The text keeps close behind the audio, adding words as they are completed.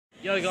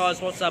Yo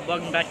guys, what's up?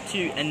 Welcome back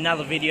to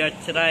another video.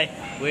 Today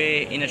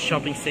we're in a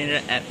shopping centre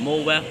at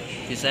Morwell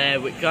because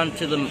we're going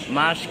to the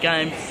Marsh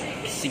game,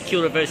 St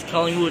Kilda vs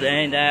Collingwood,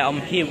 and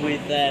I'm here with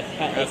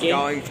Pat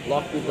again,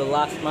 like with the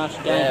last Marsh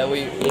game. Yeah,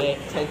 we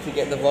tend to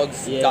get the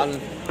vlogs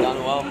done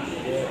well.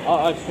 Yeah.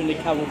 I opened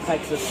a couple of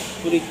packs of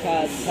footy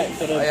cards.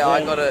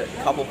 I got a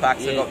couple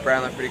packs. I got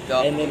Brownlow predictor,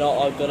 and then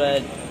I got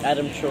a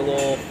Adam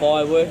Trelaw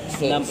fireworks,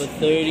 number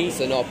 30.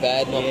 So not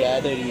bad, not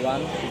bad.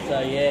 31. So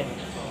yeah.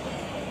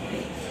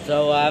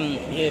 So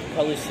yeah,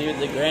 probably see you at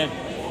the ground.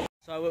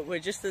 So we're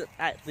just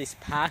at this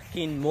park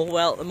in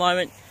Morwell at the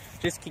moment.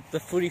 Just kicked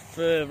the footy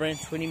for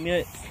around 20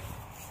 minutes.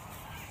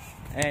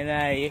 And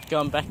yeah,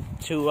 going back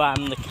to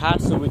the car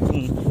so we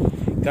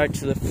can go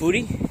to the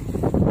footy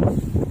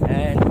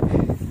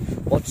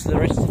and watch the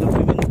rest of the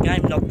women's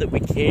game. Not that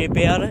we care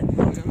about it.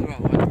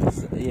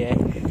 So, yeah.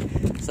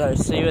 So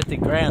see you at the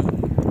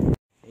ground.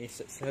 Yes,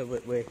 so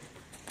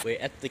we're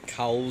at the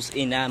Coles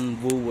in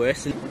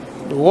Woolworths.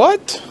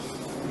 What?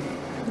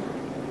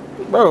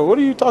 Bro, what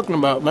are you talking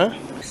about, man?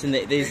 Listen,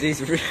 there's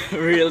this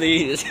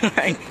really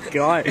strange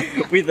guy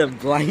with a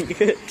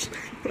blanket.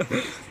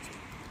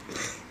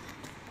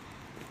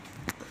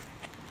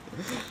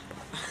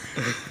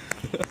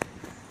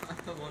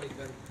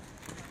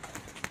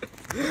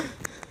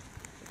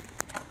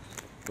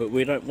 But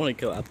we don't want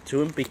to go up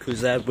to him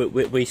because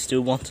we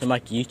still want to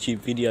make YouTube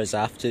videos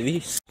after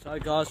this. So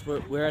guys,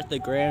 we're at the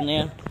ground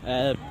now.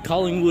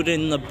 Collingwood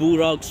and the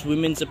Bulldogs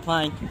women's are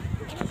playing.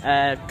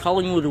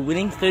 Collingwood are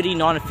winning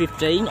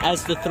 39-15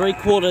 as the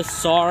three-quarter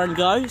siren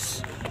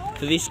goes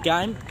for this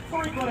game.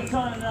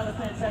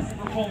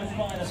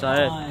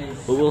 So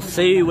we'll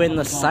see you when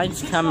the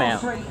Saints come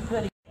out.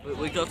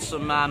 We got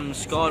some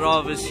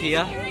skydivers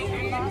here,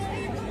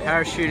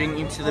 parachuting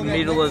into the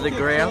middle of the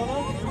ground.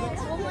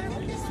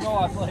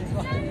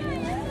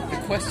 The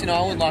question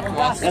I would like to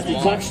ask That's a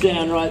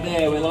touchdown right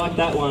there. We like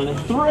that one.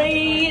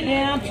 3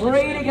 down,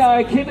 3 to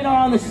go. Keep an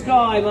eye on the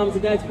sky, mums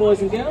and dads,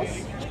 boys and girls.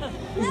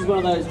 This is one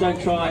of those don't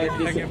try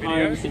this at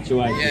home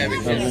situations. Yeah,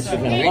 because so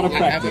a lot of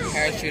practice. I have a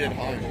parachute at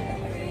home.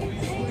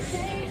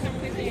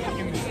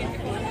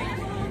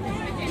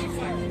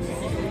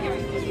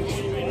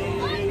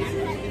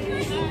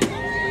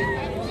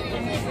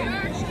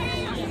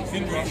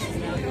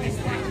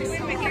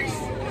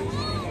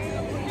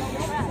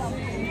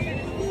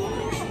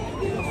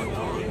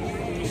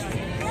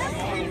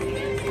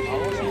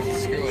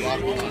 Screw it up.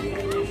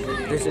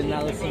 There's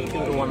another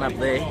one up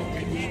there.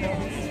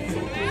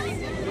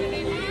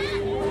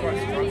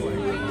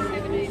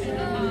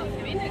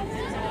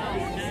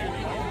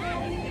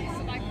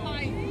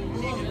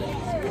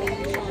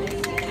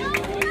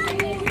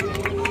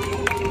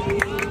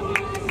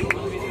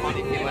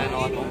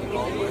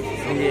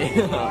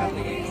 Yeah.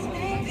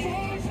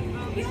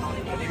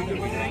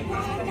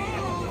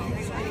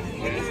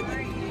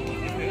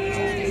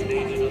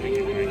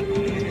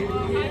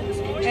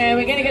 And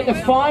we're going to get the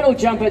final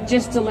jumper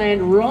just to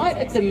land right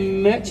at the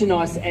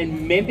merchandise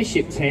and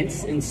membership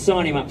tents and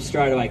sign him up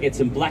straight away. Get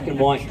some black and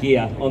white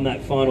gear on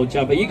that final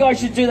jumper. You guys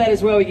should do that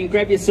as well. You can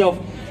grab yourself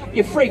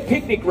your free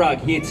picnic rug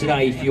here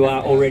today if you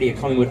are already a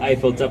Collingwood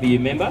AFLW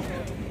member.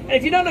 And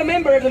if you're not a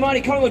member of the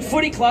mighty Collingwood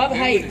Footy Club,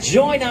 hey,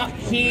 join up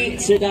here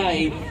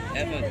today.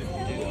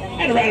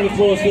 And a round of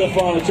applause for the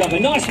final jumper.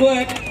 Nice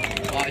work.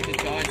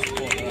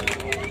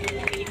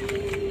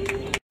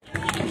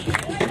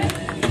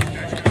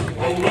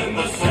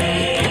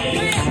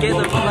 Get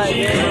the flag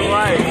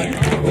away.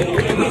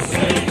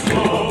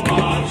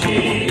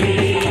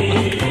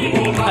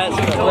 That's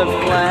got the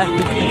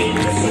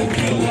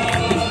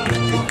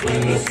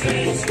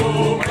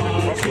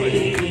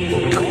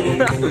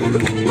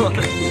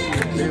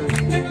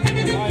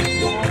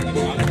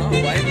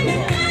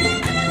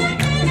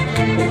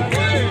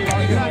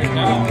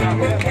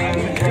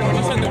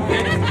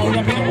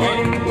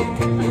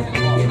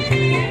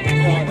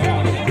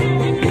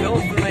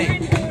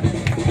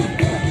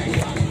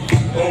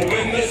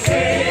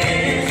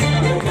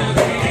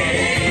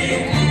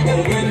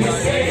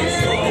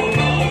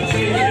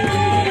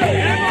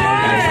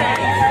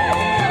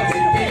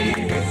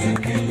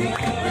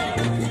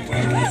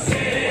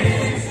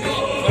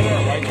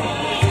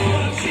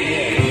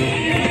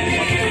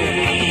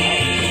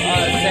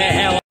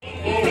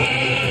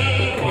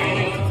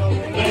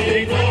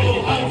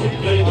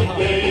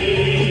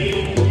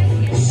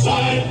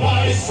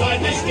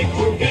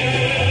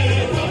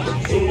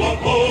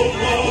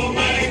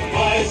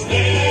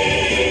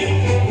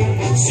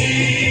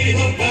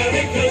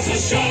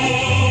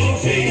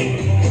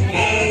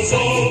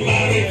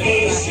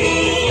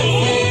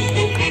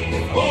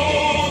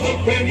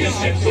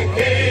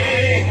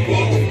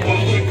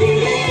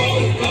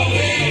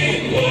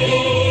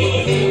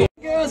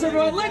Girls,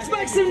 everyone, let's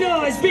make some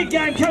noise. Big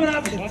game coming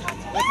up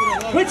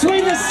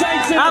between the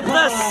Saints and up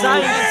the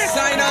Saints.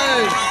 Saints!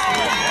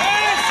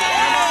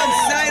 Come on,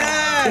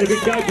 Saints! A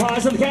big go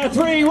pass on the count of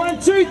 3. 1,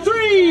 2,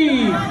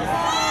 3.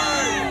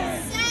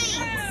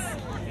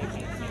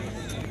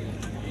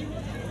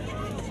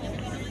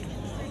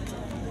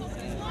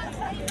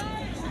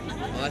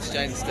 Nice,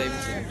 Jane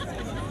Stevenson.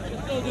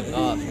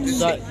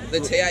 The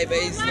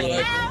TAB's not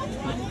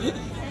open.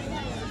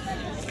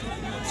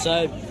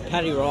 So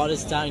Paddy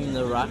Ryder's starting in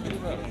the ruck.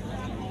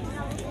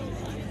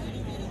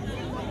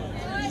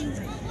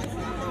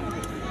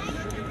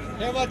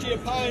 How much are you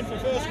paying for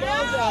first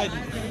goal, Jaden?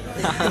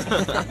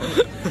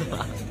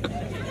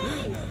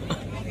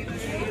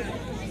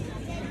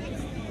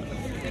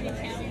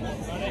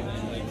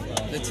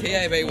 The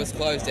TAB was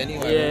closed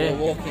anyway. Yeah. We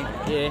were walking.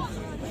 Yeah.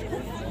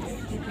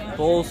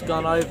 Ball's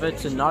gone over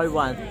to no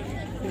one.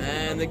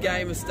 And the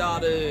game has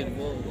started.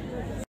 Whoa.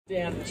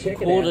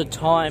 Quarter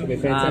time.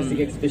 Fantastic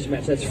exhibition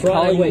match. That's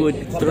Friday Collingwood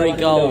week. 3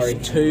 goals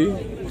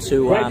 2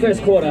 to Great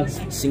first quarter.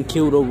 St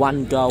Kilda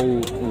 1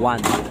 goal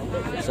 1.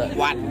 So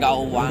 1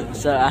 goal 1.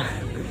 So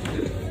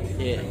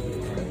yeah,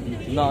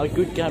 not a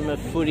good game of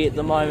footy at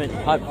the moment.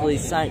 Hopefully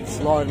Saints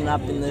lighten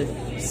up in the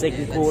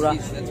second quarter.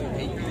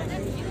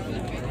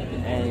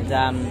 And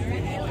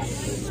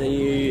see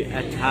you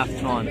at half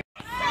time.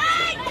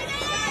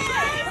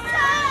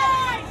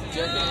 Do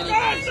you reckon any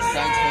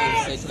Saints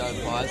fans said go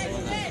Pies on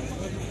that?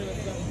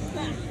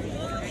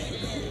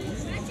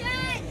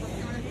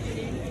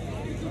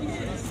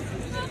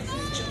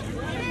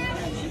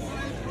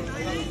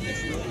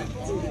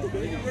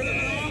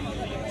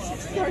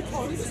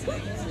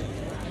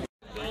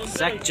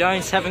 Zach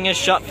Jones having a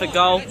shot for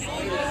goal.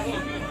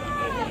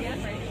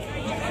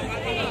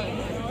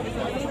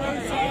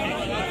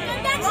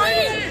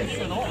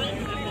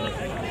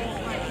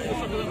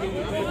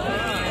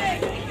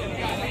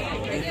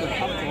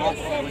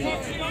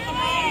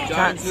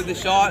 Jones with the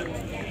shot.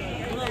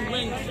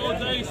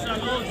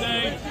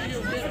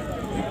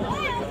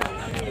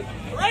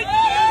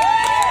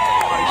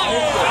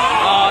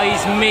 Oh,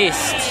 he's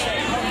missed.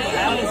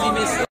 How does he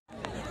miss it?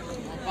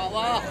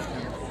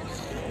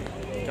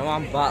 Come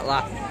on,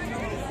 Butler.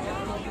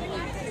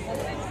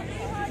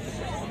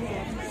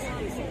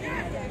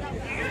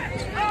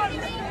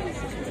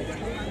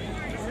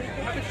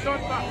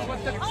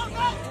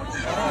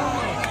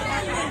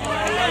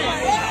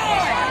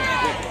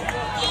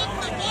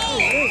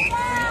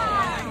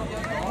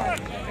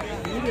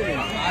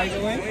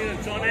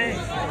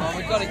 Oh,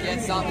 we've got to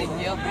get something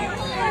here.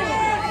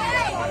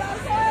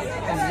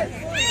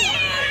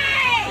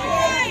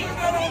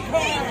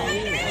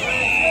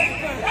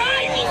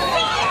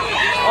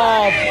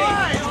 Oh.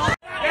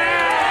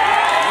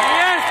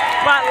 Yes,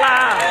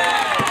 Butler.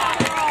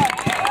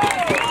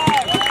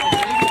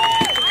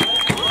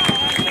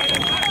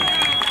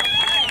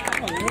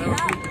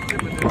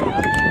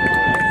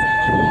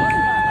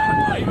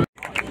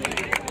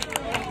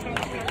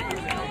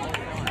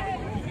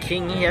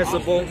 King has the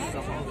ball.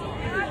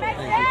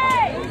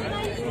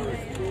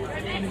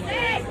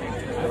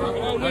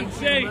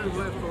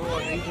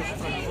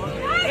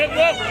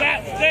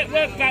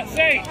 Look, that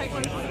seat.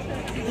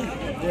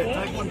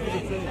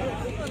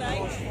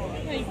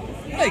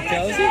 Hey,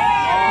 Kelsey.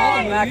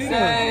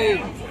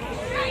 Maxie.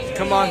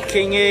 Come on,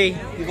 Kingy.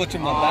 You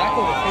watching my back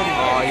or the footy?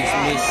 Oh, he's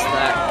missed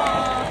that.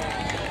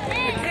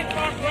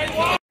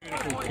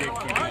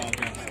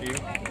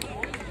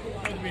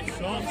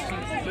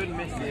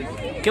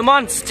 Come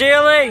on,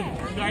 Steely.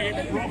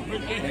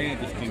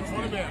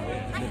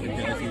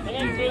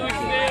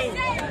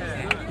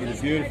 It's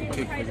a beautiful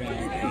kick for them.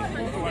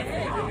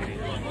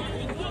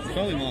 It's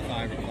probably my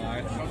favourite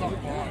player.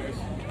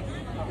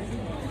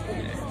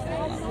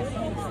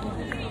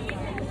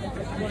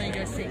 Want to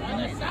go sit on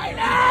the side?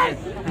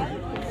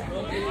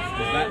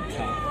 That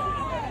tough.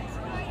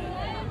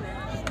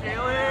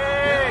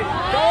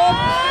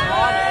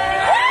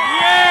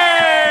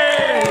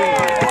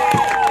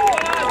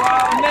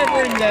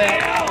 Never in there.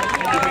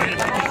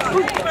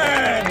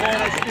 Man,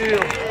 that's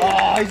steal.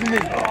 Oh, he's in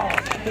there.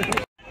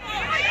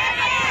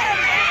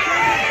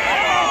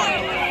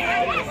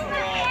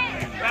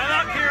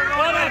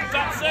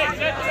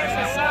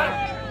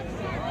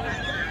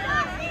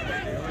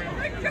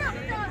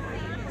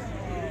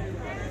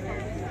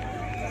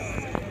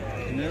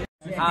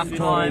 Half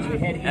time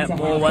at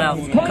Morwell.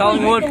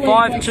 Collingwood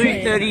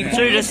 5-2-32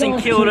 to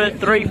St Kilda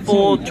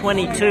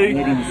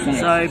 3-4-22.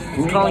 So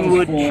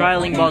Collingwood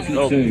trailing by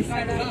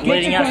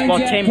leading us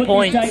by 10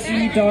 points at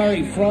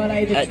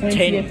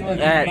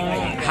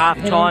half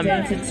time.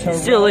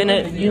 Still in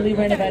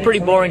it. Pretty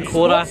boring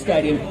quarter.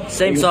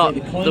 Seems like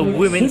the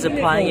women's are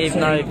playing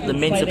even though the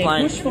men's are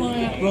playing.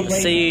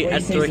 See you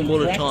at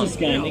 3/4 time.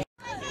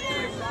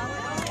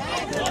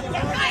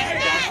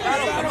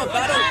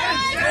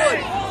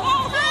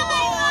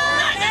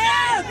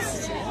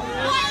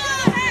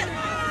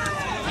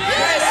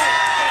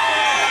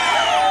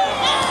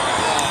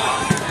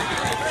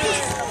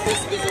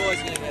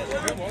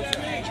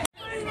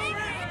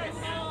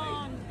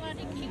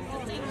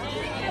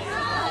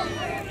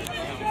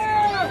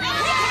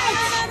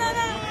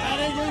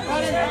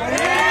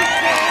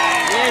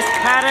 Yes,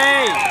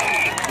 Paddy!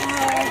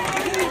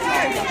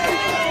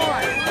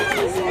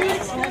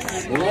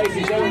 Ladies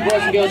and gentlemen,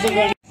 boys and girls,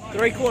 everyone.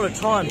 3/4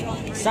 time.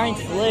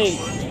 Saints lead.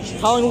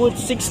 Collingwood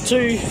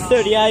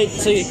 6-2-38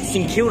 to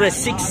St Kilda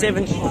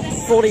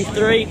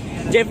 6-7-43.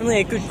 Definitely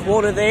a good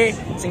quarter there.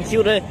 St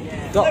Kilda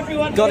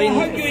got in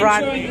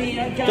front,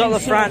 got the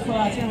front,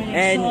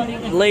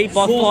 and lead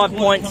by 5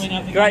 points.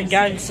 Great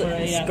game,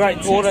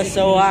 great quarter.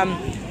 So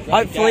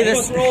hopefully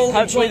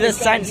the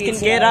Saints can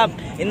get up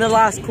in the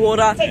last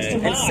quarter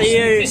and see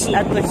you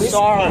at the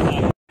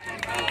siren.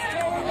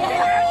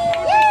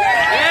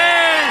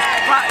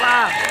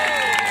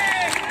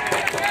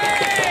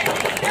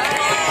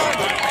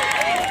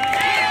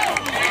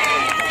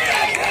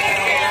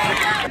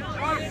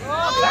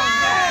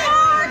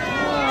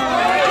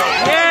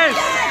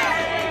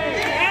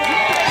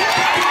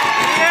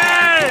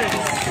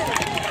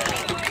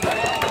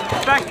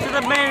 Back to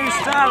the man who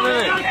started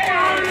it.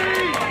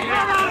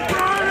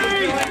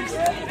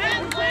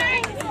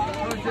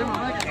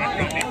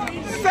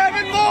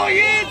 7 more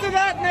years of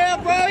that now,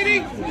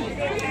 Brody.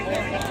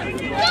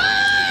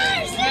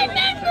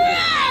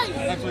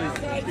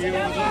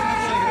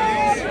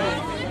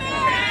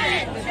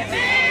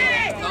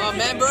 Come on,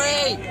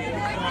 Membry!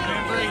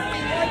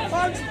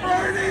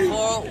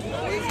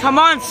 Come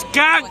on,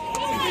 Skunk! 5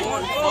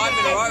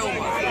 in a row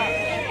almost.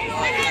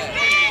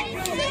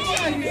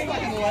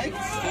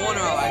 4 in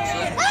a row,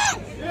 actually.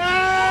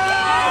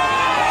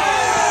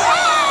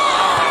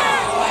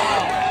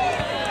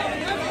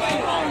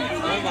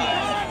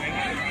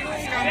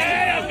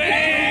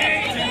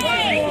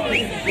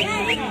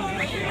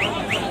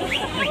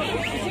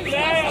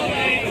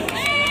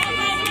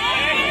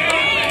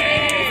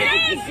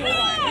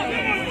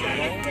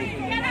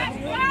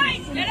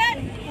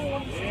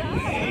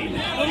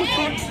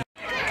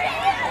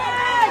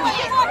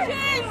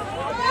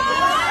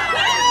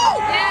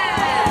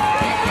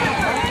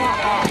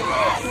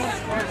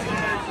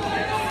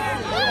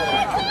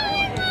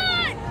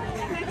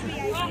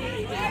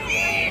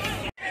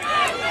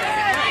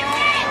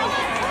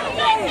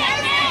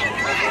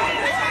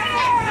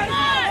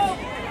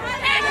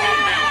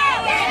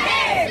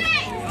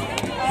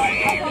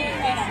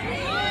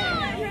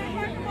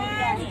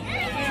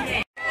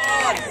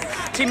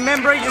 Tim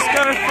Membry just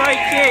got a free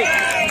kick.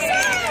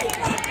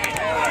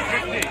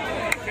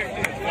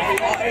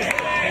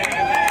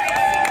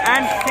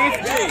 And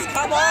 50.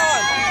 Come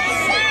on!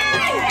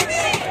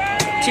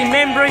 Tim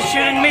Membry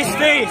shouldn't miss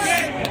this.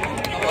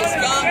 Come on,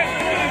 Skunk.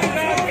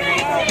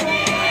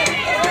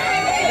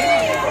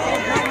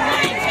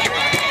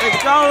 The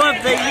goal of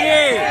the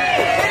year.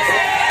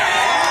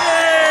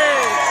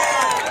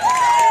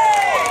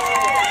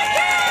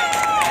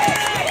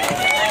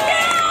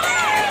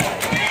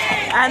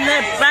 And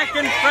they're back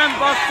in front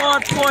by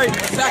 5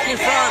 points. Back in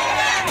front.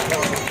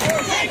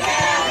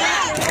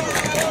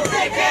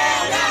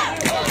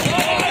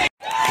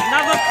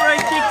 Another free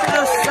kick to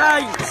the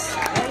Saints.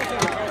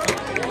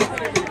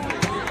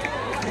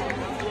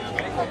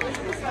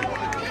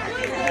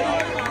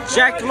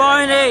 Jack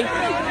Loney.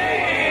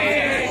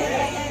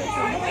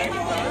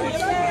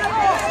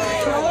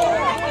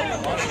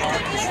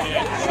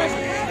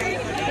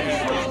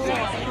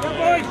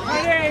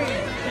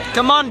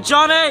 Come on,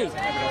 Johnny.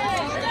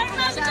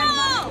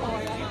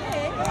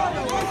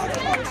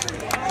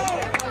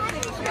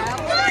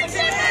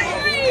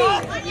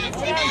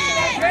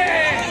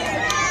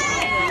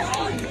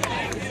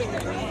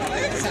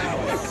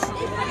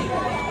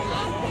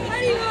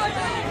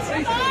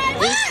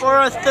 In for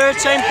a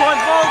 13-point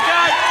ball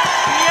game.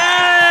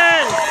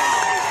 Yes!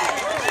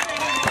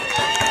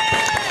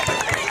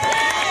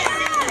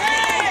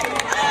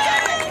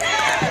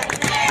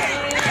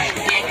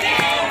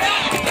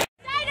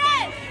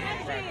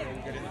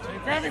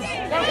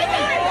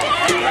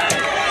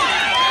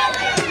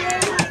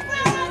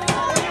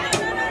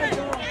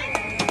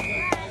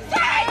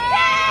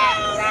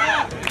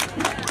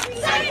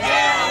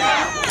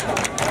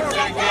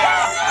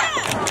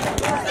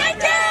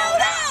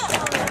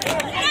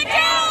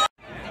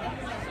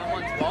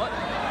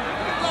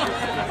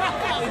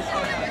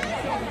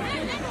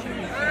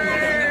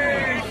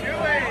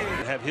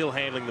 Have Hill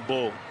handling the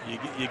ball,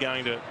 you're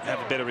going to have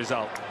a better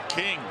result.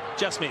 King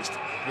just missed.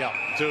 Yeah,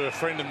 to a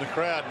friend in the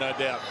crowd, no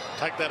doubt.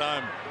 Take that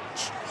home.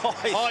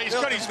 Oh, he's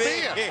got his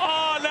beer.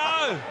 Oh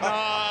no!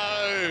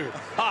 No!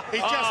 He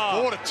just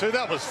bought it too.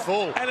 That was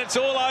full. And it's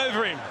all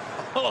over him,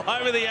 all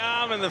over the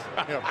arm and the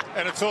front. Yeah.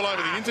 And it's all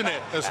over the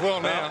internet as well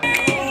now.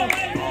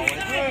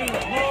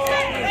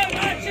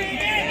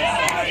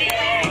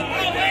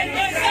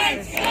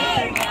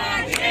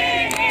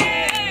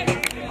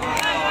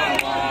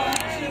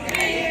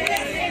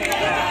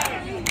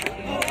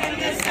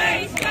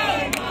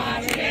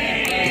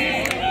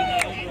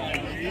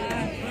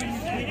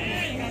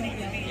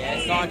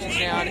 Just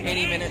now,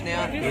 any minute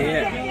now.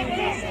 Yeah.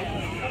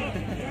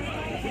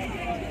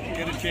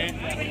 Get a chance.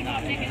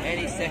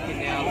 Any second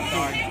now.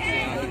 Sorry.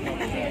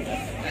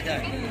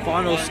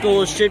 Final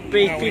score should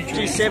be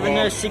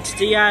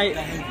 57-68.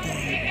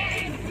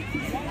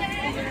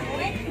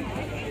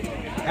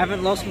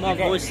 Haven't lost my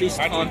voice this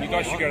time. You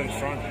guys should go to the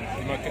front.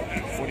 You might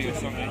get 40 or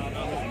something.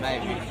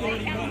 Maybe.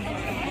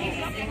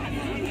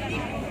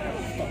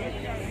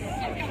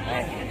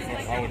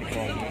 I would have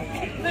called.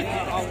 No,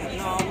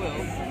 I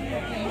will.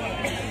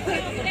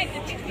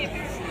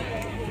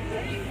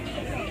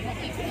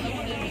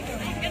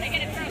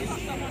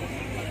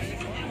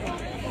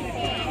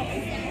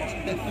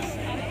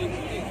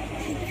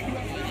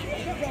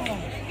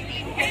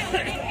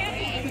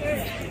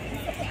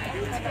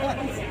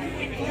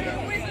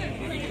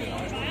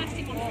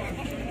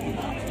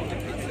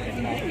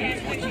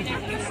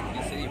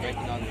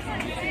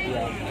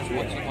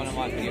 watching one of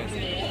my videos.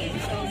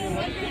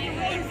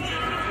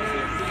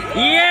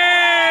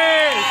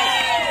 Yes!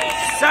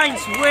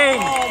 Saints win!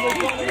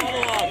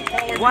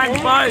 One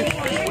both.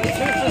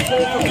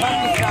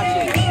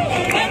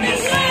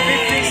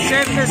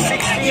 57 to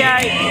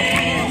 68.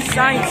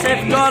 Saints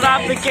have got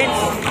up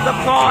against the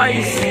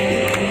Pies.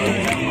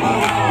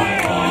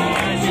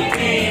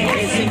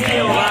 It's a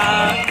killer.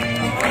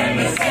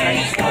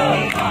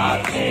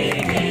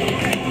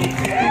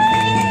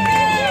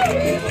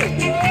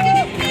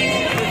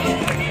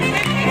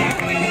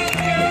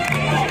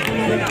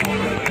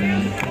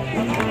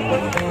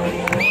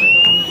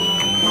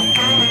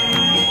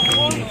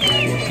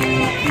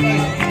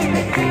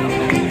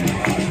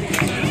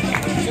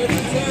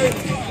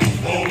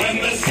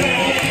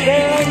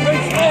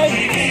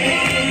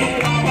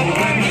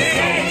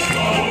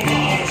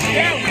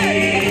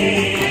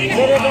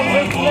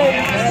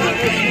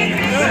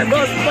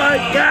 Lost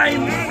both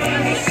games.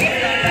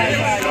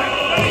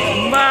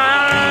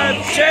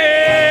 Marchini!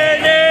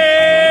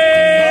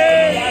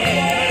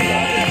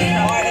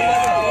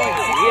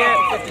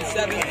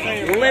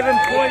 Yeah,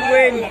 11-point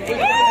win.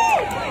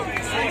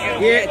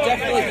 Yeah,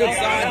 Definitely good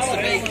signs to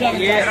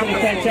me. yeah.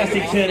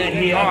 Fantastic turnout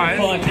here.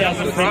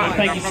 5,000 people.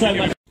 Thank you so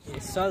much.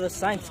 So the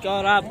Saints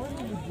got up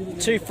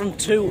 2 from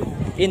 2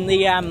 in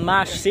the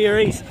Marsh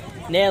series.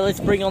 Now let's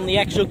bring on the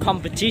actual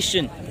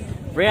competition.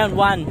 Round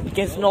 1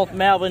 against North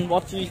Melbourne.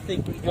 What do you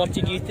think? What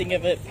did you think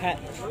of it, Pat?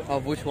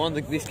 Of which one?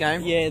 This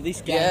game? Yeah,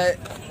 this game. Yeah.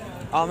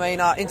 I mean,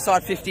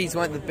 inside 50s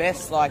weren't the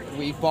best. Like,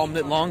 we bombed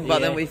it long,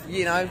 but then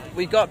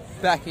we got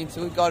back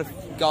into it. Got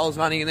goals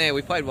running in there.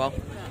 We played well.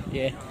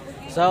 Yeah.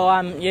 So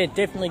yeah,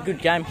 definitely good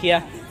game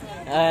here.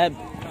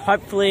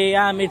 Hopefully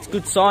it's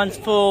good signs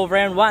for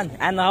round 1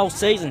 and the whole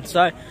season.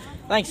 So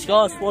thanks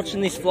guys for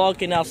watching this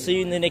vlog, and I'll see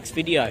you in the next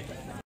video.